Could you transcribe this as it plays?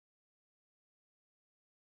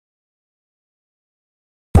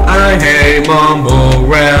hate mumble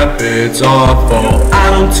rap, it's awful. I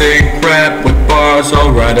don't take crap with bars,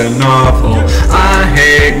 I'll write a novel. I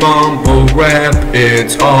hate mumble rap,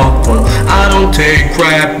 it's awful. I don't take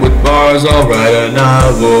crap with bars, I'll write a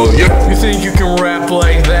novel. You think you can rap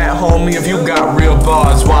like that, homie? If you got real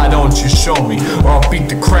bars, why don't you show me? Or I'll beat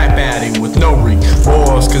the crap out of you with no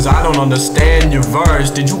remorse, cause I don't understand your verse.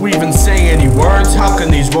 Did you even say any words? How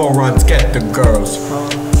can these morons get the girls?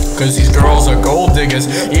 Cause these girls are gold diggers,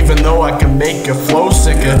 even though I can make your flow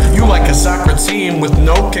sicker. You like a soccer team with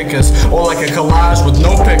no kickers, or like a collage with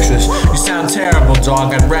no pictures. You sound terrible,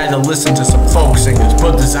 dog. I'd rather listen to some folk singers.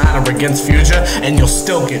 Put designer against future and you'll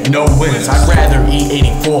still get no winners. I'd rather eat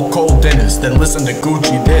 84 cold dinners than listen to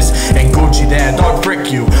Gucci this and Gucci that. Dog,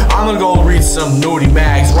 frick you. I'm gonna go read some nudie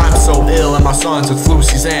mags. Rhyme so ill and my songs with flu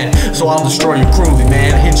season, so I'll destroy you cruelly,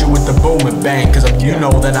 man. Hit you with the boom and bang, cause you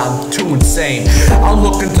know that I'm too insane. I'll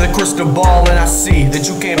look into the crystal ball and I see that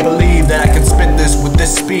you can't believe that I can spit this with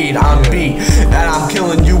this speed. I'm beat, and I'm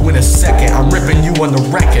killing you in a second. I'm ripping you on the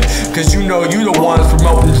record, cause you know you the ones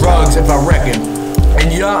promoting drugs, if I reckon.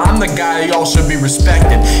 And yeah, I'm the guy y'all should be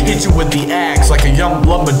respecting. Hit you with the axe like a young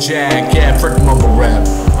lumberjack. Yeah, frick mumble rap.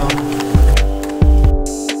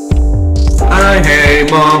 I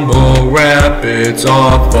hate mumble rap, it's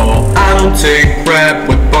awful. I don't take crap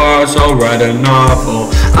with bars, I'll write a novel.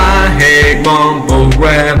 I hate mumble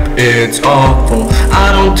rap, it's awful.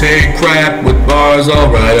 I don't take crap with bars,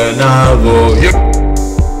 I'll write a novel.